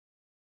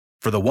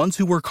For the ones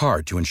who work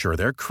hard to ensure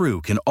their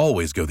crew can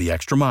always go the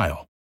extra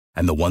mile,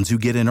 and the ones who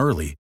get in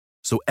early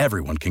so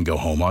everyone can go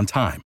home on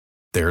time,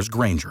 there's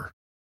Grainger,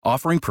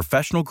 offering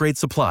professional-grade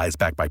supplies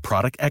backed by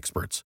product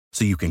experts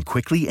so you can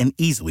quickly and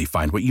easily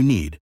find what you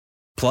need.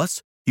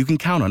 Plus, you can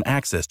count on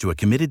access to a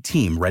committed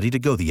team ready to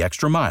go the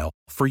extra mile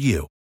for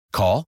you.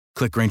 Call,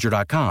 click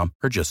Grainger.com,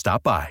 or just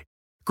stop by.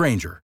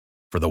 Grainger,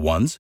 for the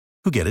ones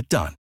who get it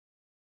done.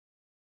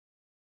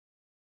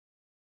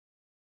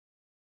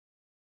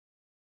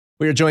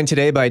 We are joined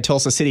today by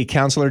Tulsa City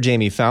Councilor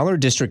Jayme Fowler,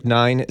 District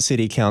 9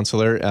 City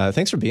Councilor.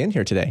 Thanks for being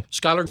here today.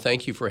 Skylar,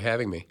 thank you for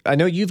having me. I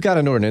know you've got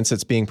an ordinance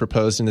that's being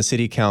proposed in the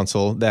City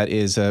Council that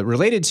is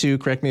related to,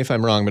 correct me if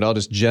I'm wrong, but I'll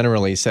just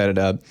generally set it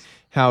up,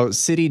 how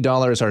city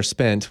dollars are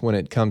spent when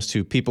it comes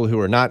to people who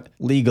are not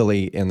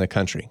legally in the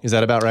country. Is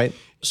that about right?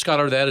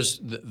 Skylar, that is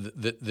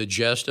the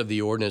gist of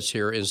the ordinance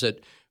here, is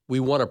that we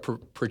want to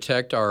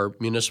protect our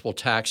municipal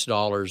tax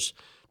dollars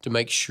to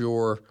make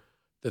sure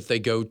that they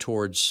go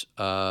towards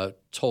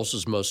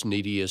Tulsa's most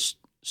neediest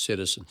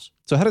citizens.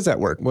 So how does that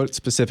work? What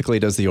specifically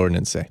does the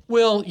ordinance say?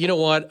 Well, you know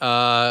what?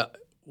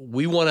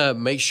 We want to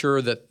make sure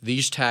that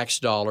these tax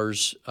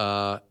dollars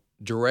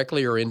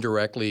directly or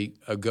indirectly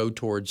go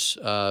towards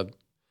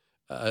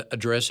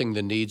addressing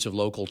the needs of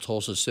local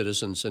Tulsa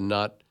citizens and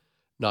not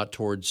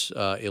towards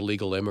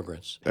illegal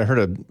immigrants. I heard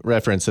a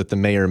reference that the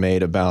mayor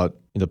made about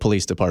the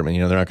police department.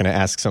 You know, they're not going to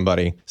ask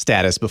somebody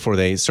status before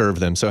they serve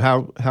them. So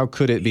how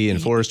could it be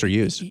enforced or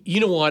used?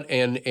 You know what?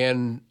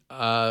 And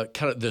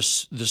kind of the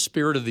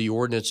spirit of the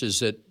ordinance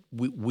is that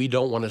we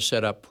don't want to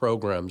set up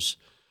programs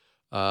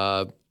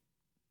to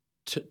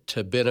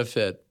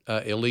benefit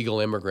illegal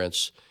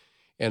immigrants,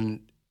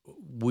 and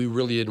we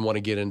really didn't want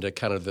to get into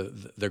kind of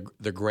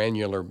the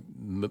granular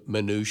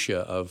minutia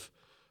of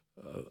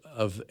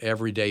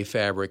everyday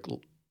fabric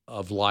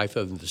of life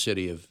of the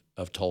city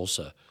of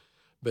Tulsa,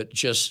 but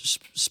just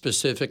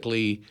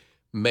specifically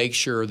make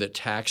sure that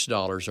tax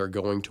dollars are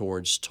going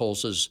towards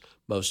Tulsa's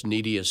most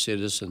neediest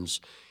citizens,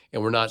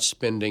 and we're not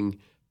spending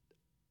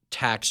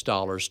tax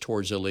dollars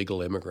towards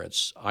illegal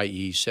immigrants,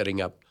 i.e.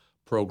 setting up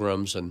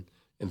programs and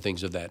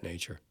things of that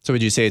nature. So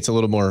would you say it's a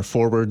little more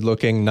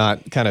forward-looking,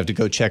 not kind of to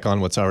go check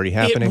on what's already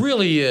happening? It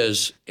really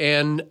is.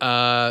 And,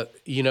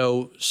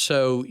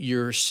 so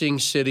you're seeing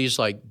cities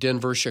like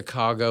Denver,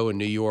 Chicago, and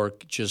New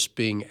York just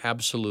being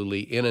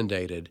absolutely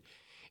inundated.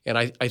 And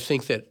I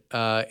think that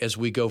as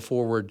we go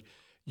forward,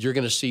 you're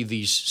going to see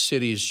these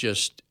cities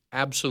just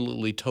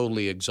absolutely,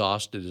 totally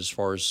exhausted as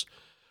far as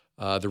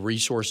the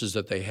resources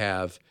that they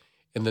have.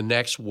 And the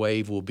next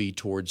wave will be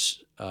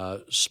towards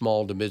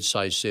small to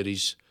mid-sized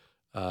cities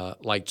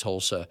like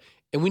Tulsa,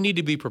 and we need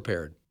to be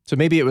prepared. So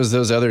maybe it was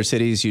those other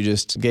cities you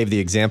just gave the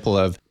example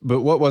of,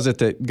 but what was it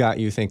that got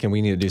you thinking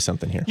we need to do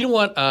something here? You know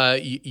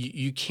what?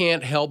 You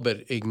can't help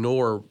but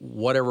ignore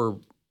whatever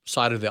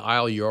side of the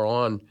aisle you're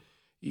on.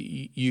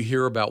 You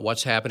hear about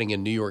what's happening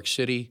in New York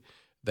City.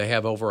 They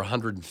have over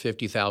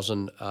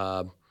 150,000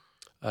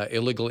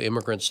 illegal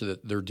immigrants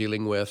that they're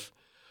dealing with.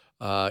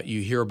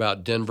 You hear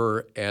about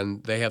Denver,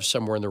 and they have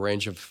somewhere in the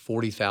range of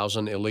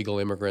 40,000 illegal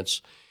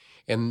immigrants.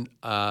 And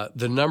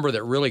the number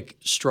that really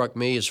struck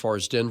me as far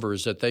as Denver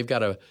is that they've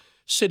got a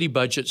city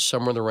budget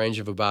somewhere in the range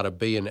of about $1.8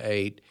 billion,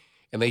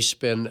 and they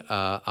spend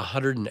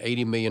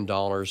 $180 million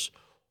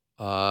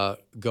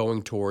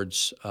going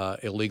towards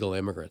illegal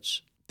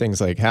immigrants.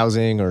 Things like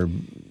housing or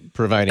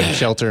providing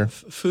shelter?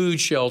 Food,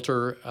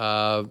 shelter.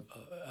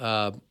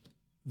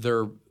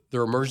 Their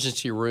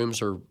emergency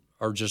rooms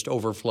are just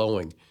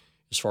overflowing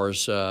as far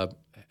as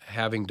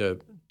having to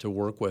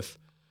work with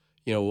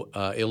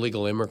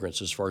illegal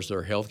immigrants as far as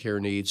their health care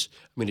needs.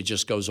 I mean, it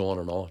just goes on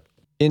and on.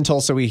 In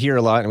Tulsa, we hear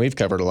a lot, and we've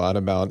covered a lot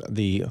about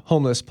the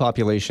homeless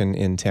population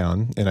in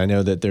town. And I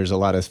know that there's a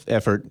lot of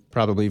effort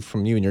probably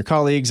from you and your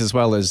colleagues as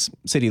well as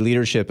city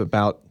leadership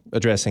about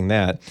addressing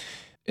that.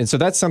 And so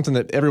that's something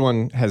that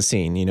everyone has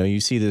seen. You know,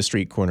 you see the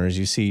street corners,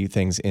 you see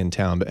things in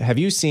town. But have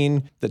you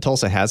seen that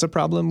Tulsa has a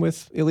problem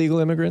with illegal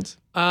immigrants?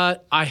 I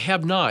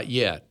have not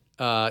yet.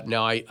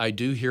 Now, I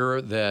do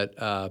hear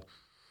that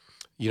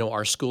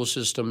our school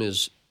system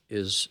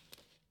is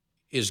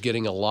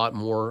getting a lot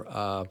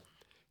more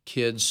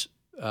kids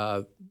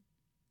that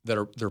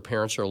their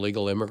parents are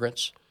illegal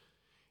immigrants,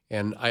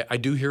 and I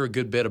do hear a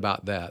good bit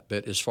about that.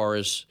 But as far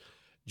as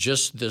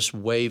just this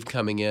wave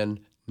coming in,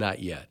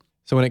 not yet.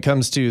 So when it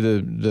comes to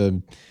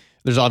the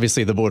there's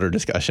obviously the border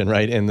discussion,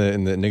 right, and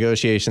the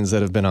negotiations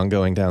that have been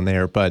ongoing down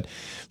there. But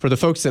for the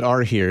folks that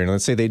are here, and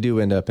let's say they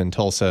do end up in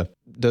Tulsa,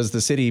 does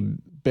the city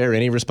bear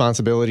any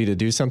responsibility to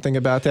do something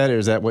about that, or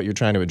is that what you're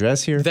trying to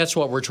address here? That's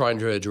what we're trying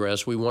to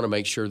address. We want to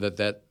make sure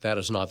that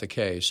is not the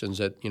case, and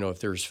that if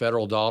there's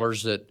federal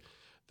dollars that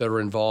are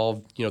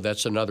involved,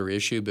 that's another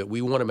issue. But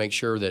we want to make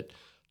sure that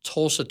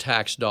Tulsa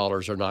tax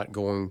dollars are not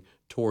going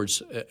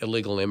towards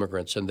illegal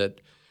immigrants, and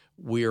that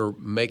we are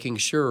making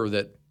sure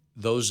that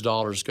those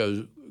dollars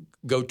go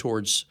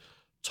towards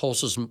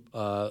Tulsa's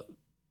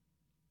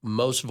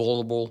most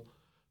vulnerable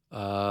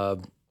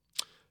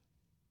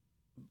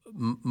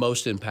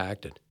most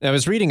impacted. I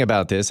was reading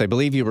about this. I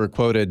believe you were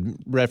quoted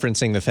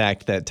referencing the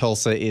fact that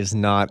Tulsa is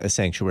not a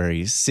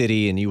sanctuary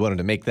city, and you wanted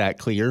to make that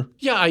clear.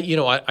 Yeah, I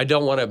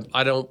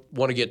don't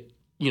want to get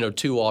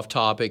too off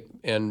topic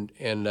and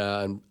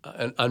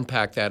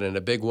unpack that in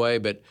a big way,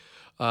 but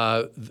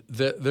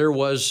there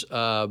was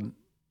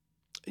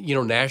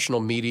national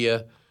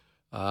media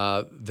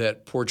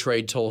that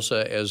portrayed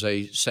Tulsa as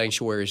a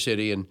sanctuary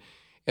city, and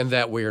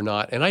that we are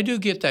not. And I do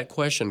get that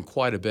question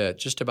quite a bit,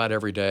 just about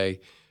every day,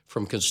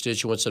 from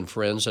constituents and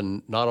friends,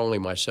 and not only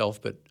myself,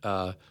 but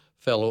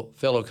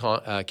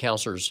fellow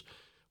counselors.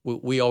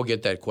 We all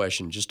get that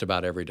question just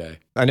about every day.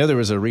 I know there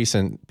was a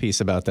recent piece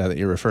about that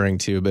you're referring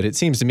to, but it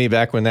seems to me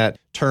back when that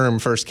term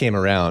first came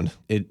around,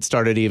 it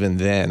started even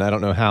then. I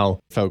don't know how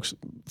folks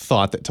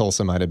thought that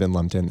Tulsa might have been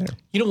lumped in there.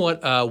 You know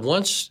what?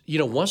 Once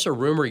a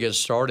rumor gets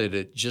started,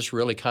 it just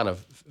really kind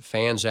of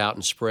fans out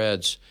and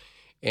spreads,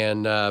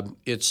 and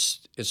it's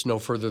no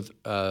further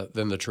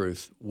than the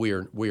truth. We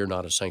are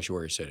not a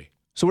sanctuary city.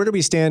 So where do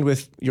we stand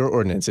with your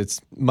ordinance?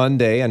 It's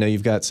Monday. I know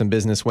you've got some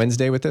business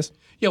Wednesday with this.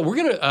 Yeah, we're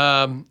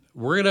gonna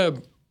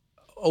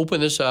open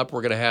this up.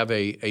 We're gonna have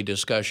a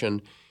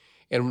discussion,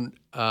 and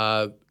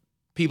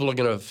people are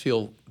gonna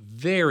feel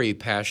very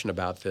passionate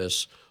about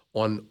this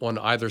on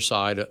either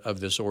side of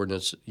this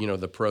ordinance.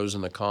 The pros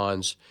and the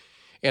cons.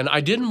 And I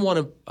didn't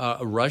want to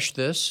rush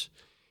this.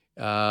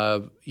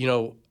 Our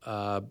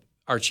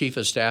chief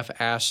of staff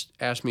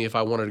asked me if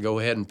I wanted to go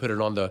ahead and put it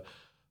on the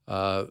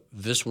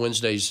this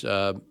Wednesday's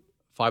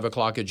 5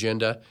 o'clock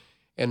agenda,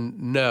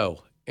 and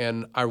no.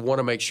 And I want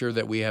to make sure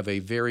that we have a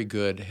very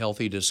good,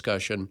 healthy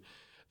discussion,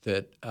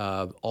 that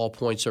all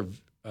points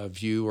of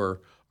view are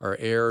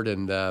aired,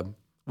 and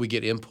we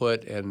get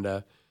input,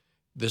 and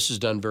this is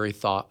done very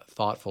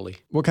thoughtfully.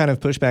 What kind of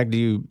pushback do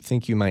you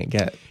think you might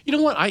get? You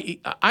know what?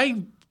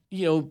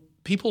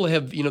 People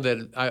have,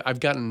 that I've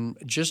gotten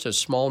just a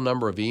small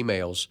number of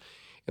emails,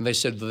 and they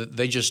said that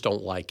they just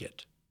don't like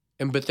it.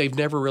 But they've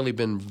never really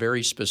been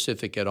very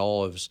specific at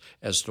all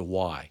as to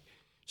why.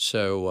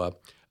 So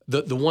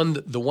the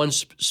one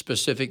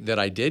specific that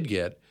I did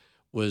get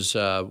was,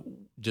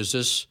 does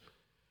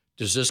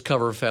this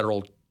cover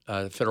federal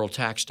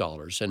tax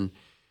dollars? And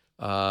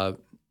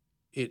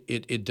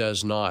it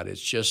does not.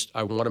 It's just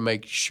I want to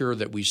make sure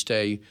that we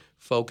stay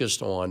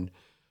focused on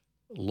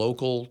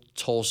local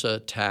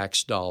Tulsa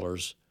tax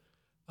dollars,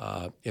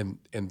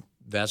 and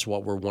that's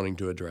what we're wanting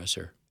to address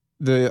here.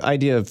 The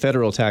idea of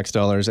federal tax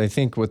dollars, I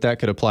think what that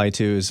could apply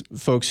to is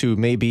folks who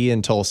may be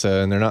in Tulsa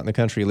and they're not in the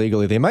country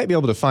legally. They might be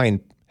able to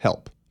find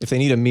help if they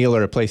need a meal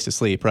or a place to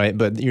sleep, right?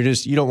 But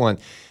you don't want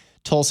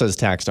Tulsa's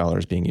tax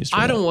dollars being used for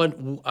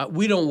that.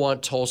 We don't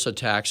want Tulsa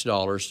tax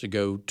dollars to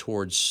go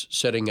towards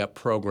setting up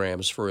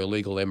programs for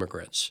illegal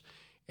immigrants.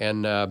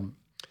 And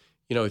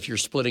if you're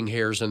splitting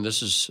hairs, and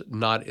this is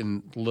not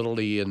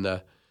literally in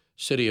the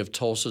city of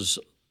Tulsa's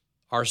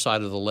our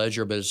side of the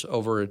ledger, but it's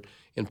over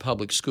in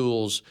public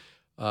schools.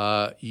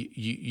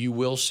 You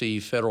will see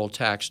federal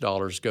tax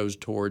dollars goes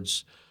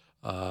towards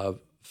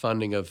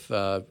funding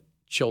of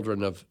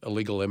children of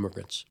illegal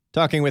immigrants.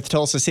 Talking with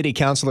Tulsa City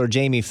Councilor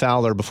Jayme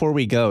Fowler. Before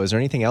we go, is there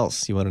anything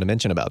else you wanted to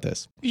mention about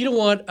this? You know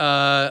what?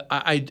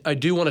 I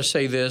do want to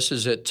say this,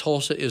 is that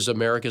Tulsa is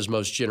America's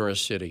most generous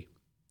city.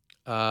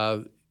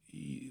 A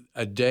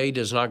day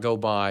does not go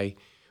by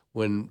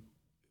when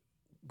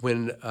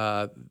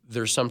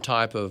there's some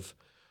type of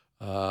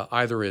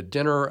either a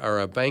dinner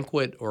or a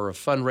banquet or a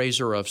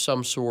fundraiser of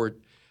some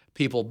sort,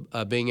 people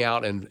being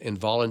out and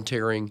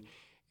volunteering,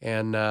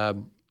 and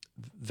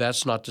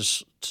that's not to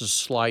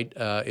slight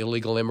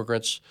illegal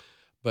immigrants,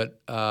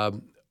 but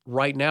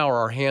right now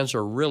our hands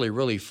are really,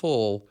 really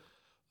full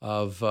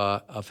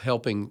of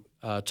helping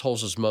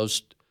Tulsa's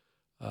most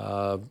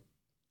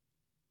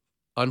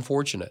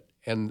unfortunate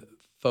and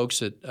folks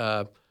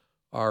that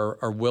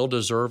are well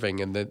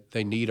deserving and that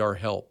they need our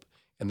help,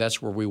 and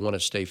that's where we want to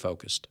stay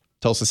focused.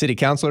 Tulsa City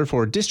Councilor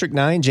for District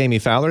 9,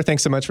 Jayme Fowler,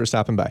 thanks so much for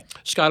stopping by.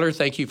 Skylar,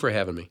 thank you for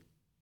having me.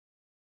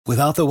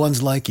 Without the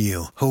ones like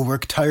you, who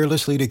work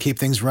tirelessly to keep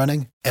things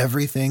running,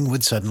 everything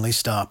would suddenly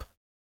stop.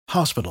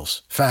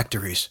 Hospitals,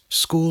 factories,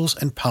 schools,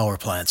 and power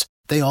plants,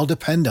 they all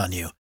depend on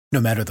you.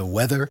 No matter the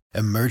weather,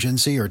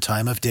 emergency, or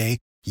time of day,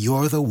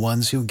 you're the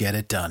ones who get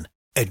it done.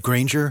 At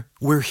Grainger,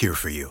 we're here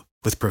for you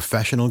with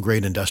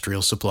professional-grade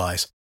industrial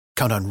supplies.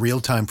 Count on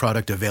real-time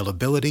product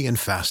availability and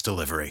fast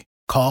delivery.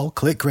 Call,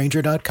 click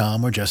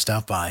Grainger.com, or just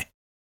stop by.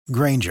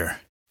 Grainger,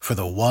 for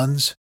the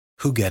ones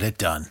who get it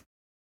done.